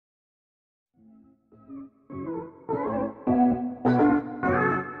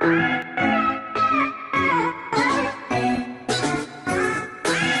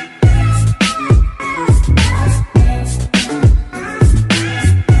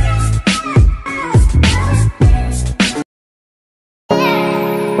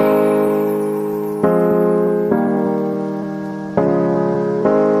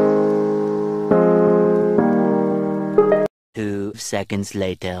seconds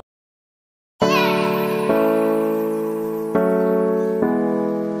later.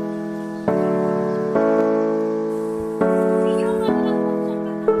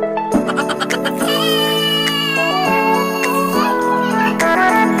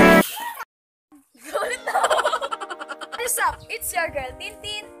 What's up? It's your girl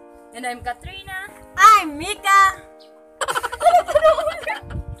Tintin. And I'm Katrina. I'm Mika.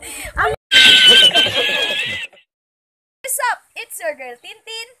 What's up? It's your girl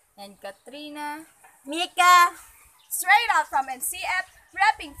Tintin. And Katrina. Mika. Straight out from NCF,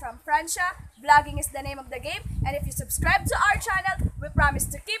 rapping from Francia. Vlogging is the name of the game. And if you subscribe to our channel, we promise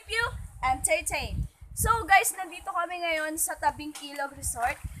to keep you entertained. So guys, nandito kami ngayon sa tabing Ilog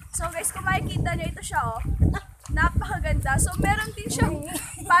Resort. So guys, kung makikita nyo, ito siya oh. Napakaganda. So meron din siyang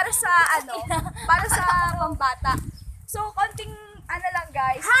para sa pambata. So konting lang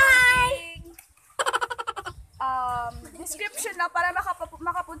guys. Hi! Description na para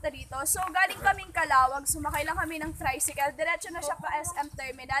makapunta dito. So galing kaming Kalawag, sumakay lang kami ng tricycle. Diretso na siya pa SM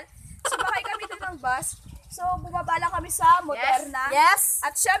Terminal. Sumakay kami din ng bus. So bumaba lang kami sa Moderna. Yes.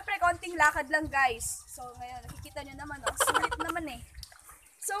 At syempre konting lakad lang guys. So ngayon nakikita nyo naman oh, sulit naman eh.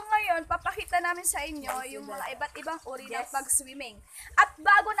 So ngayon, papakita namin sa inyo yung mga iba't ibang uri ng pag-swimming. At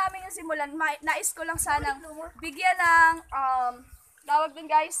bago namin yung simulan, nais ko lang sanang bigyan ng, tawag dun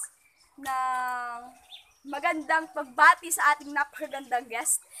guys, ng magandang pagbati sa ating napakagandang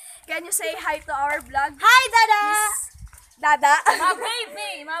guest. Can you say hi to our vlog? Hi, Dada! Miss Dada. My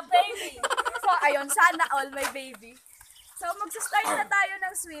baby! My baby! So ayun, sana all my baby. So magsa-start na tayo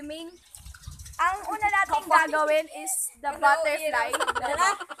ng swimming. Ang una nating gagawin is the butterfly.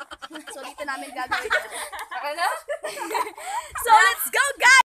 So, dito namin gagawin yun. So, let's go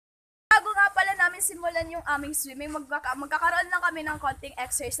guys! Bago nga pala namin simulan yung aming swimming, magkakaroon lang kami ng konting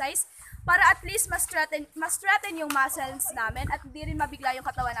exercise para at least ma-strengthen yung muscles namin at hindi rin mabigla yung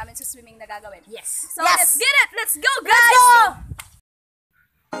katawan namin sa swimming na gagawin. Yes! So, let's get it! Let's go guys! Let's go!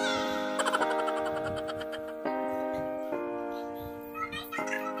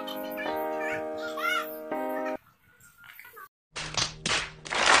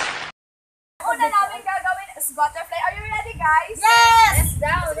 Una namin gagawin is butterfly. Are you ready, guys? Yes!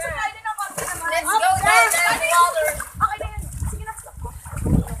 Down, Gusto tayo din ng konti naman. Let's go down, down, water! Okay na yun. Sige na, stop ko.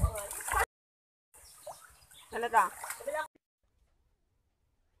 Talaga.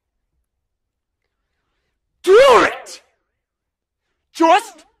 Do it!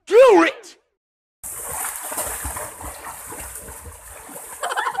 Just do it!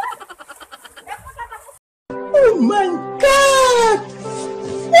 Oh my God!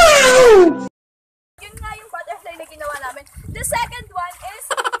 Wow! Yun nga yung butterfly na ginawa namin. The second one is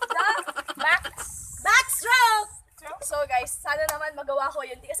the Backstroke! So guys, sana naman magawa ko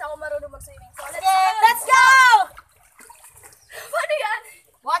yun. Di kasi ako marunong mag-swimming. So Let's go! Paano yan?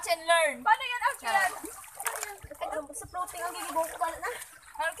 Watch and learn! Paano yan? After yan? Sa floating ang gigibong ko pala na.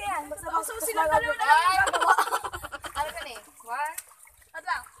 Ano kaya? So sila dalawa na lang yung gagawa. Ano ka ni? One? At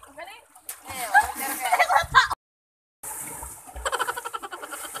lang. Ang galing.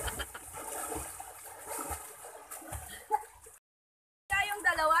 Tayong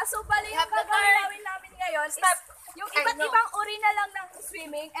dalawa. So bali yung gagawin namin ngayon is yung iba't ibang uri na lang ng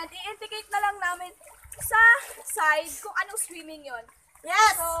swimming and i-indicate na lang namin sa side kung anong swimming yon.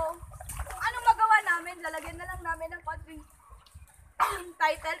 Yes! So, kung anong magawa namin, lalagyan na lang namin ng konting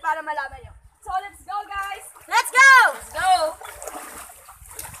title para malaman nyo. So, let's go guys! Let's go! Let's go!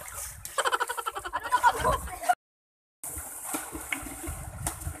 Ano na ka po?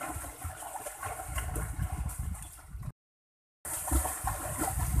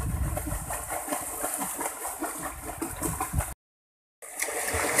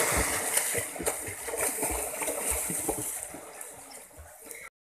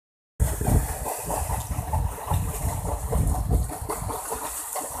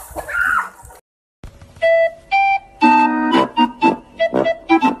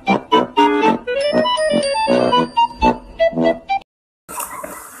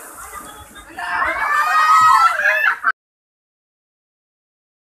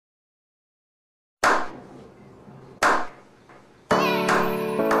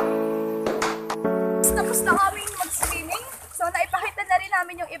 Tapos na kaming mag-swimming. So, naipakita na rin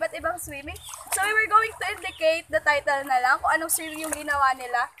namin yung iba't ibang swimming. So, we were going to indicate the title na lang kung anong swimming yung ginawa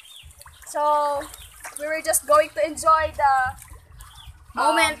nila. So, we were just going to enjoy the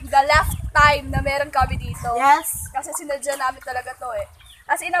moment, the left time na meron kami dito. Yes! Kasi sinadya namin talaga to eh.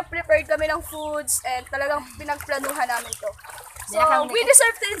 As in, prepared kami ng foods and talagang pinagplanuhan namin to. So, we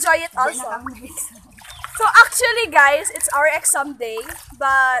deserve to enjoy it also. So, actually guys, it's our exam day,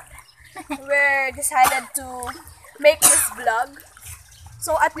 but we're decided to make this vlog.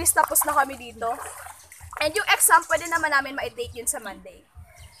 So, at least tapos na kami dito. And yung exam, pwede naman namin ma-take yun sa Monday.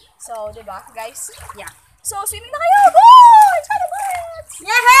 So, di ba, guys? Yeah. So, swimming na kayo! Go! Tara, boys! Yay!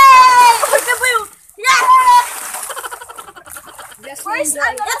 Yeah! First,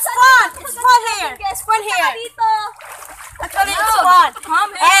 ano, It's fun! It's fun here! It's fun here! dito. Actually, it's fun!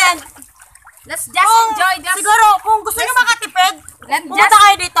 And, Let's just enjoy this. siguro, kung gusto nyo makatipid, Let's pumunta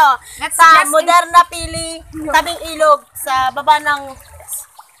kayo dito sa Moderna Pili, tabing ilog, sa baba ng...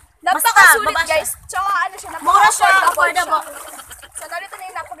 Napakasulit, baba siya. guys. Tsaka, ano siya, Mura siya, napaka-affordable affordable. So, narito na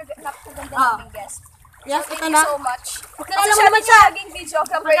yung napakaganda Ah. nating guest. Yes, Thank ito you na. so much. Magkakala mo naman siya. Naging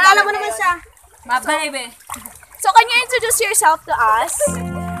videographer Magkakala namin mo naman ngayon. siya. My baby. So, can you introduce yourself to us?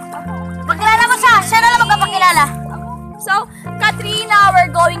 Magkilala mo siya. Siya na lang magpapakilala. So, Katrina,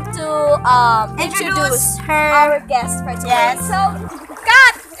 we're going to introduce Introduce her. our guest for today. Yes. So,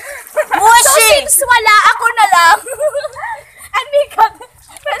 Kat! Who is So, she? since wala, ako na lang. And Mika,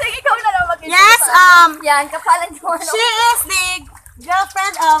 pwede ikaw na lang mag-introduce. Yes, Yan, kapalan mo. she is the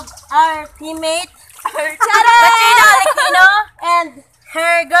girlfriend of our teammate, Chara! Katrina Alekino, and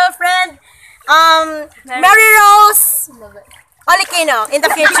her girlfriend, Mary Rose Alekino in the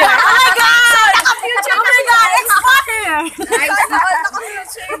future. Oh my God! Naka-future Oh my God, it's funny! Sana all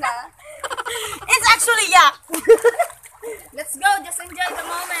naka-future na. It's actually, yeah. Let's go. Just enjoy the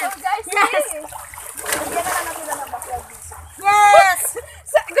moment. So, guys, Yes. bigyan na lang natin ng background music. Yes!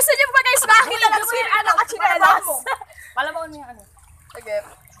 Gusto niyo ba guys makita ng sweet anak at chinelas? Palabaw niya ano. Okay.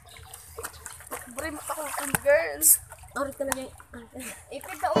 Brim ako kung girls. Sorry talaga.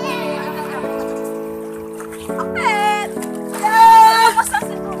 Ipit na ulit. Kapit! Yeah! Basta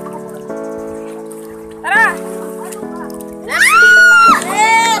si Tara.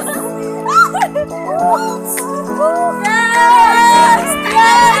 Yes!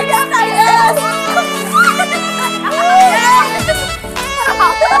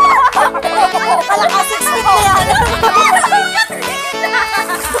 Pala 6 feet na yan.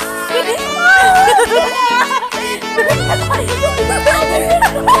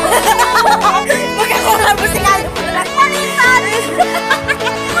 Magkakaroon mo sila.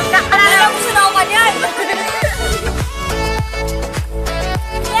 Magkakaroon mo sila ako yan.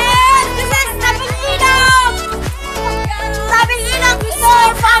 Yes! This is Tabing Ilog! Tabing Ilog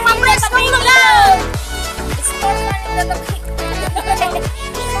Resort! Pamamres ng ilog! It's more fun in the topic.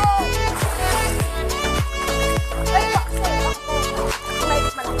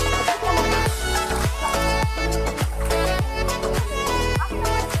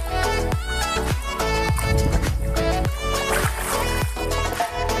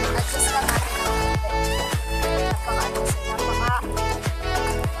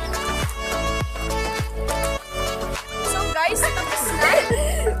 So guys, tapos na.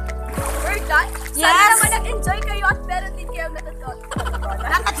 We're done. Sana Yes. naman nag-enjoy kayo at meron din kayo natutunan.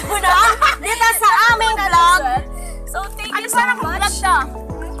 Nakatuna dito sa aming vlog. So thank you Ano so parang much. vlog to?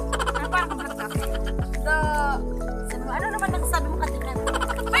 Ano parang vlog to? The... Ano naman nagsasabi mo kanina?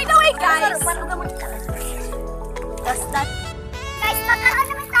 By the way guys, Paano naman? Does that... Guys, magkakaroon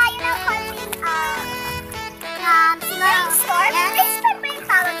naman tayo ng konting, brainstorm. Brainstorm ba yung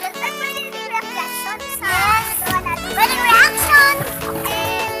tawag doon? Or pwede rin reflection sa nagawa natin. Pwede reaction!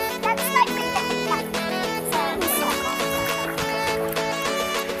 And let's start with the feedback.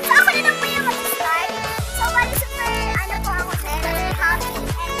 So, ako na lang po yung mag-start. So, bali super, po ako, very happy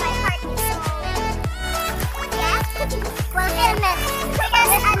and my heart is so, yeah, fulfillment.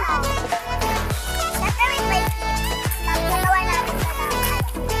 Because, syempre with my team, nagawa natin na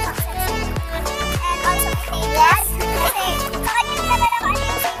success. And also my favorite. Kasi, sa kanya nila na lang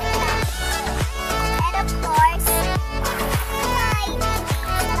yung favorite na. And of course, my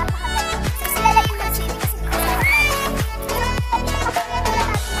napakagaling. So, sila lang yung nag-swimming kasi dito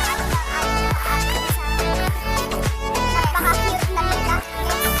sa napaka-cute na Mika.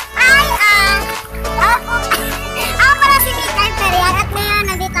 Ako pala si Mika Imperial at ngayon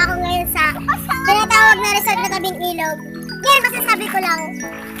nandito ako ngayon sa tinatawag na resort na Tabing Ilog. Ngayon masasabi ko lang,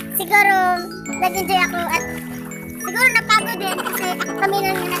 siguro nag-enjoy ako at siguro napagod din kasi kami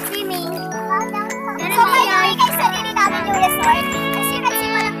lang yung nag-swimming. Pero so ngayon, guys, sarili namin yung resort.